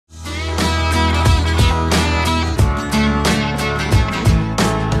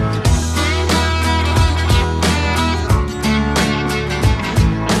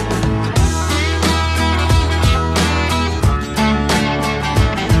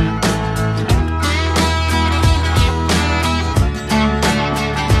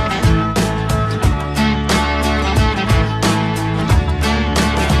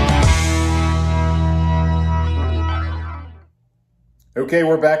Okay,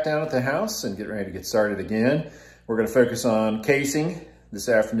 we're back down at the house and getting ready to get started again. We're going to focus on casing this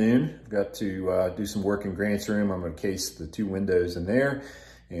afternoon. I've got to do some work in Grant's room. I'm going to case the 2 windows in there,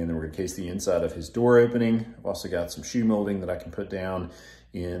 and then we're going to case the inside of his door opening. I've also got some shoe molding that I can put down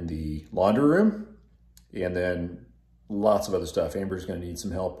in the laundry room, and then lots of other stuff. Amber's going to need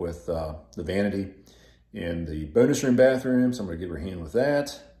some help with the vanity in the bonus room bathroom, so I'm going to give her a hand with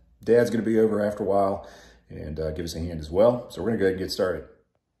that. Dad's going to be over after a while and give us a hand as well. So we're gonna go ahead and get started.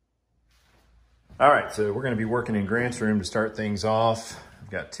 All right, so we're gonna be working in Grant's room to start things off. I've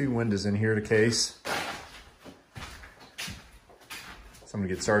got 2 windows in here to case. So I'm gonna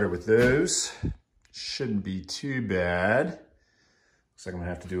get started with those. Shouldn't be too bad. Looks like I'm gonna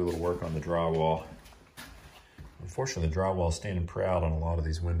have to do a little work on the drywall. Unfortunately, the drywall is standing proud on a lot of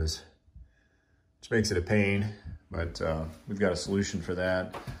these windows, which makes it a pain, but we've got a solution for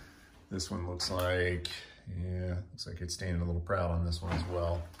that. This one looks like, yeah, looks like it's standing a little proud on this one as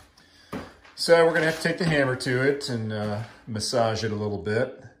well. So we're gonna have to take the hammer to it and massage it a little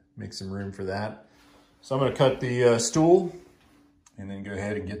bit, make some room for that. So I'm gonna cut the stool and then go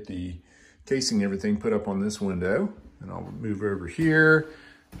ahead and get the casing and everything put up on this window. And I'll move over here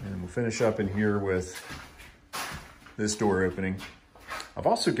and we'll finish up in here with this door opening. I've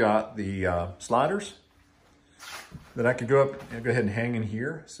also got the sliders that I could go up and go ahead and hang in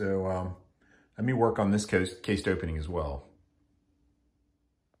here. So let me work on this cased opening as well.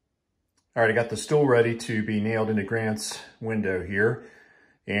 All right, I got the stool ready to be nailed into Grant's window here.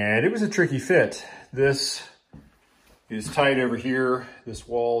 And it was a tricky fit. This is tight over here. This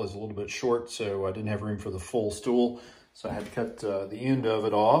wall is a little bit short, so I didn't have room for the full stool. So I had to cut the end of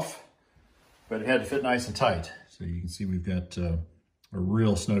it off, but it had to fit nice and tight. So you can see we've got a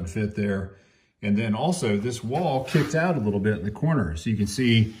real snug fit there. And then also this wall kicked out a little bit in the corner. So you can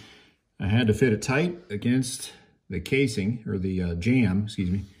see I had to fit it tight against the casing, or the jamb, excuse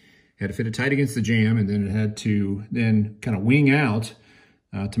me. Had to fit it tight against the jamb, and then it had to then kind of wing out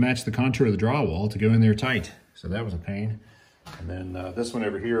to match the contour of the drywall to go in there tight. So that was a pain. And then this one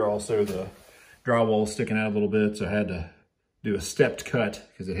over here, also the drywall is sticking out a little bit, so I had to do a stepped cut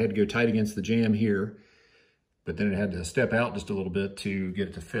because it had to go tight against the jamb here. But then it had to step out just a little bit to get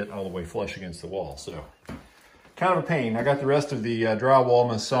it to fit all the way flush against the wall. So kind of a pain. I got the rest of the drywall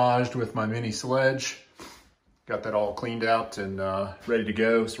massaged with my mini sledge. Got that all cleaned out and ready to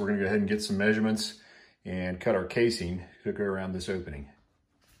go. So we're gonna go ahead and get some measurements and cut our casing to go around this opening.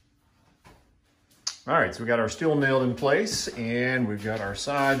 All right, so we got our steel nailed in place and we've got our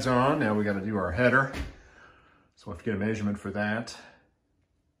sides on. Now we gotta do our header. So we'll have to get a measurement for that.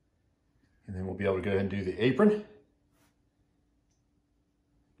 And then we'll be able to go ahead and do the apron.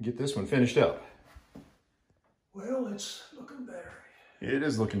 Get this one finished up. Well, it's looking better. It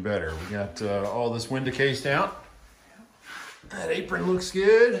is looking better. We got all this window cased out. That apron looks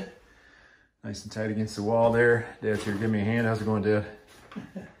good. Nice and tight against the wall there. Dad's here, give me a hand. How's it going, Dad?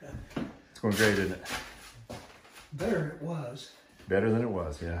 It's going great, isn't it? Better than it was. Better than it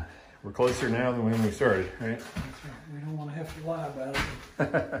was, yeah. We're closer now than when we started, right? That's right. We don't want to have to lie about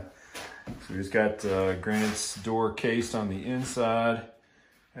it. So we just got Grant's door cased on the inside.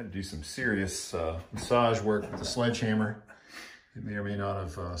 Had to do some serious massage work with the sledgehammer. It may or may not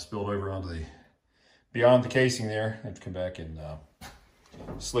have spilled over onto the, beyond the casing there. I have to come back and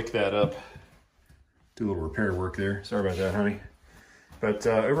slick that up. Do a little repair work there. Sorry about that, honey. But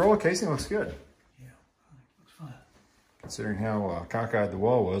overall, the casing looks good. Yeah, looks fine. Considering how cockeyed the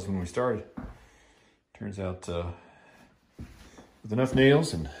wall was when we started. Turns out with enough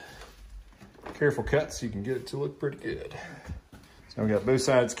nails and careful cuts, you can get it to look pretty good. So we got both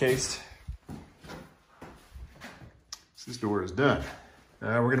sides cased. So this door is done.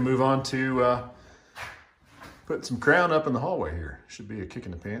 We're gonna move on to putting some crown up in the hallway here. Should be a kick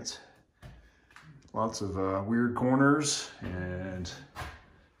in the pants. Lots of weird corners and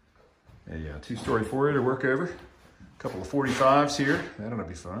a 2-story foyer to work over. A couple of 45s here. That ought to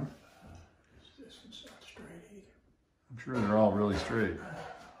be fun. This one's not straight either. I'm sure they're all really straight.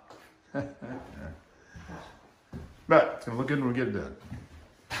 But it's gonna look good when we get it done.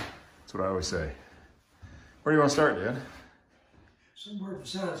 That's what I always say. Where do you want to start, Dad? Somewhere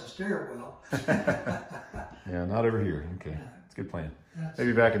besides the stairwell. Yeah, not over here. Okay, that's a good plan.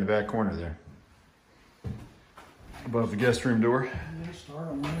 Maybe back in the back corner there. Above the guest room door. Yeah, start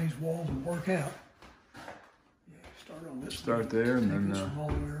on one of these walls and work out. Yeah, start on this. Start there and then. This one all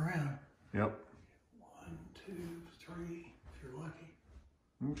the way around. Yep. 1, 2, 3, if you're lucky.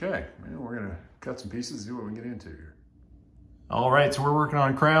 Okay, well, we're gonna cut some pieces, see what we can get into here. All right, so we're working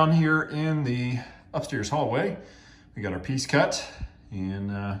on crown here in the upstairs hallway. We got our piece cut,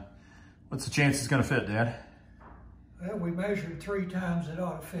 and what's the chance it's gonna fit, Dad? Well, we measured 3 times, it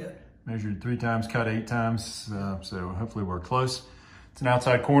ought to fit. Measured 3 times, cut 8 times, so hopefully we're close. It's an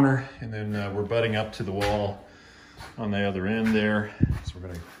outside corner, and then we're butting up to the wall on the other end there. So we're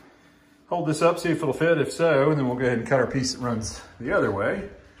gonna hold this up, see if it'll fit. If so, and then we'll go ahead and cut our piece that runs the other way.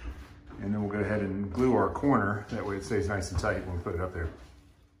 And then we'll go ahead and glue our corner. That way it stays nice and tight when we put it up there.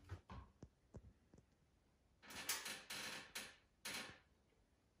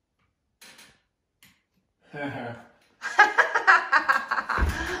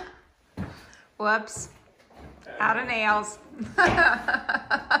 Whoops. Out of nails.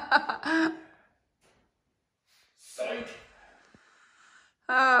 Psych.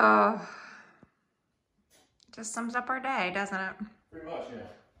 Oh. Just sums up our day, doesn't it? Pretty much, yeah.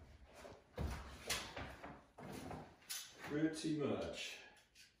 Pretty much.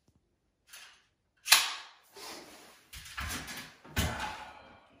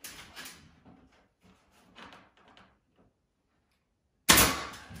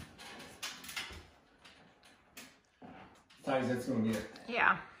 Tight as that's going to get.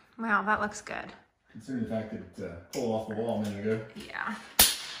 Yeah. Well, that looks good. Considering the fact that it pulled off the wall a minute ago. Yeah.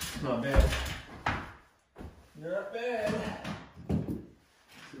 Not bad. Not bad. So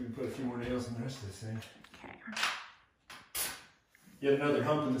we can put a few more nails in the rest of this thing. Okay. Yet another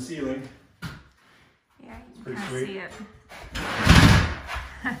hump in the ceiling. Yeah, you pretty can sweet. see it.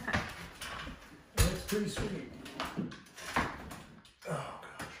 That's pretty sweet. Oh,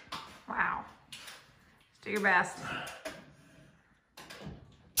 gosh. Wow. Just do your best.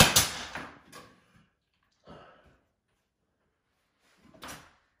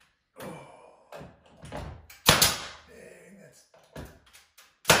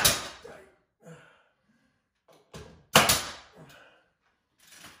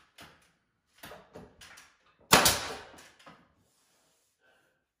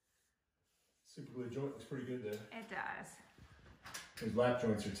 Super glue joint looks pretty good though. It does. Those lap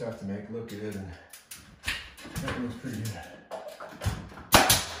joints are tough to make look good, and that one looks pretty good.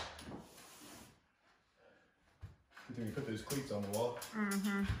 Good thing you put those cleats on the wall.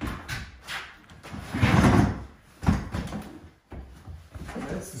 Mm-hmm.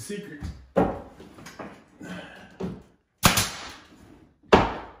 That's the secret.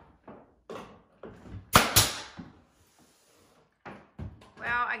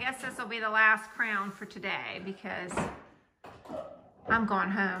 Well, I guess this will be the last crown for today because I'm going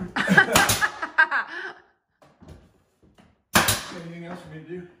home. Anything else for me to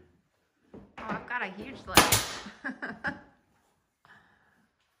do? Oh, I've got a huge list.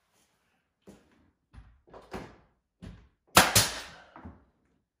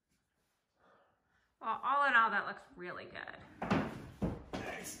 Well, all in all, that looks really good.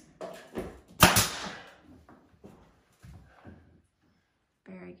 Thanks.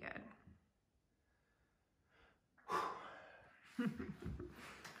 Very good.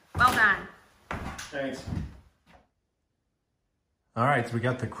 Well done. Thanks. All right, so we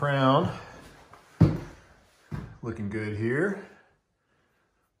got the crown looking good here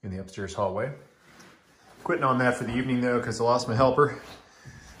in the upstairs hallway. Quitting on that for the evening though, because I lost my helper.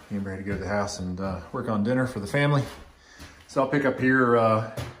 I'm ready to go to the house and work on dinner for the family. So I'll pick up here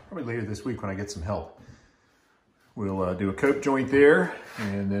probably later this week when I get some help. We'll do a cope joint there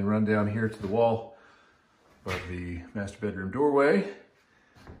and then run down here to the wall of the master bedroom doorway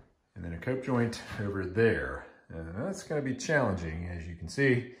and then a cope joint over there. And that's gonna be challenging, as you can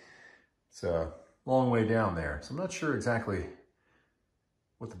see. It's a long way down there. So I'm not sure exactly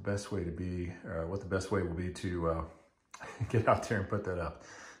what the best way to be, what the best way will be to get out there and put that up.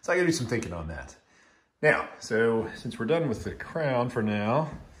 So I gotta do some thinking on that. Now, so since we're done with the crown for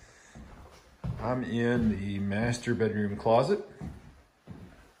now, I'm in the master bedroom closet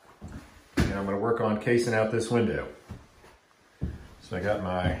and I'm gonna work on casing out this window. So I got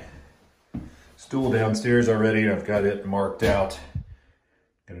my stool downstairs already. I've got it marked out.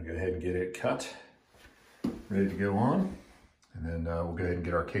 I'm gonna go ahead and get it cut, ready to go on. And then we'll go ahead and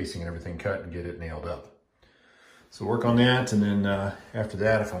get our casing and everything cut and get it nailed up. So work on that, and then after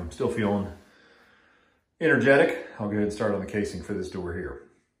that, if I'm still feeling energetic, I'll go ahead and start on the casing for this door here.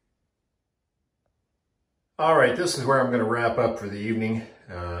 All right, this is where I'm gonna wrap up for the evening.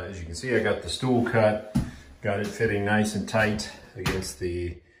 As you can see, I got the stool cut, got it fitting nice and tight against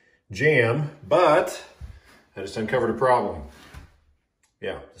the jamb, but I just uncovered a problem.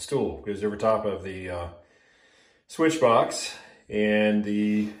 Yeah, the stool goes over top of the switch box, and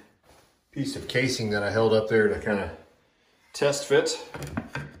the piece of casing that I held up there to kind of test fit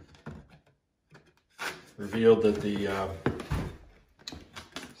revealed that the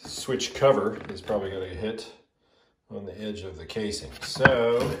switch cover is probably going to hit on the edge of the casing.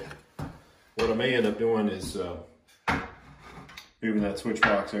 So what I may end up doing is moving that switch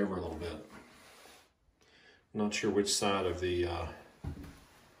box over a little bit. I'm not sure which side of the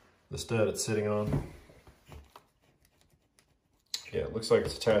stud it's sitting on. Yeah, it looks like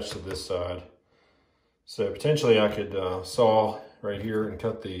it's attached to this side. So potentially I could saw right here and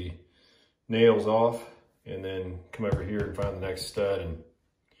cut the nails off, and then come over here and find the next stud and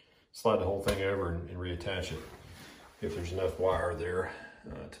slide the whole thing over and reattach it if there's enough wire there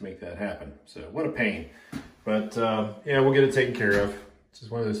to make that happen. So what a pain. But yeah, we'll get it taken care of. This is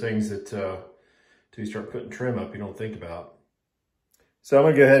one of those things that till you start putting trim up, you don't think about. So I'm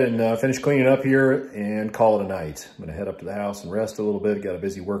gonna go ahead and finish cleaning up here and call it a night. I'm gonna head up to the house and rest a little bit. Got a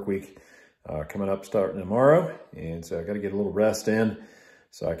busy work week coming up starting tomorrow. And so I gotta get a little rest in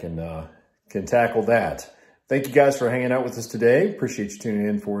so I can tackle that. Thank you guys for hanging out with us today. Appreciate you tuning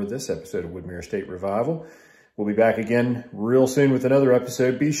in for this episode of Woodmere Estate Revival. We'll be back again real soon with another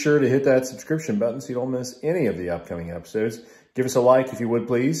episode. Be sure to hit that subscription button so you don't miss any of the upcoming episodes. Give us a like if you would,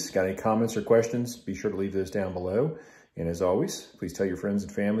 please. Got any comments or questions, be sure to leave those down below. And as always, please tell your friends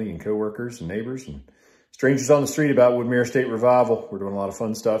and family and coworkers and neighbors and strangers on the street about Woodmere Estate Revival. We're doing a lot of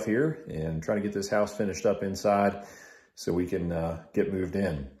fun stuff here and trying to get this house finished up inside so we can get moved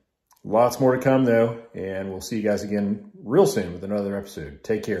in. Lots more to come though, and we'll see you guys again real soon with another episode.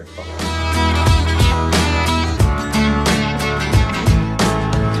 Take care. Bye.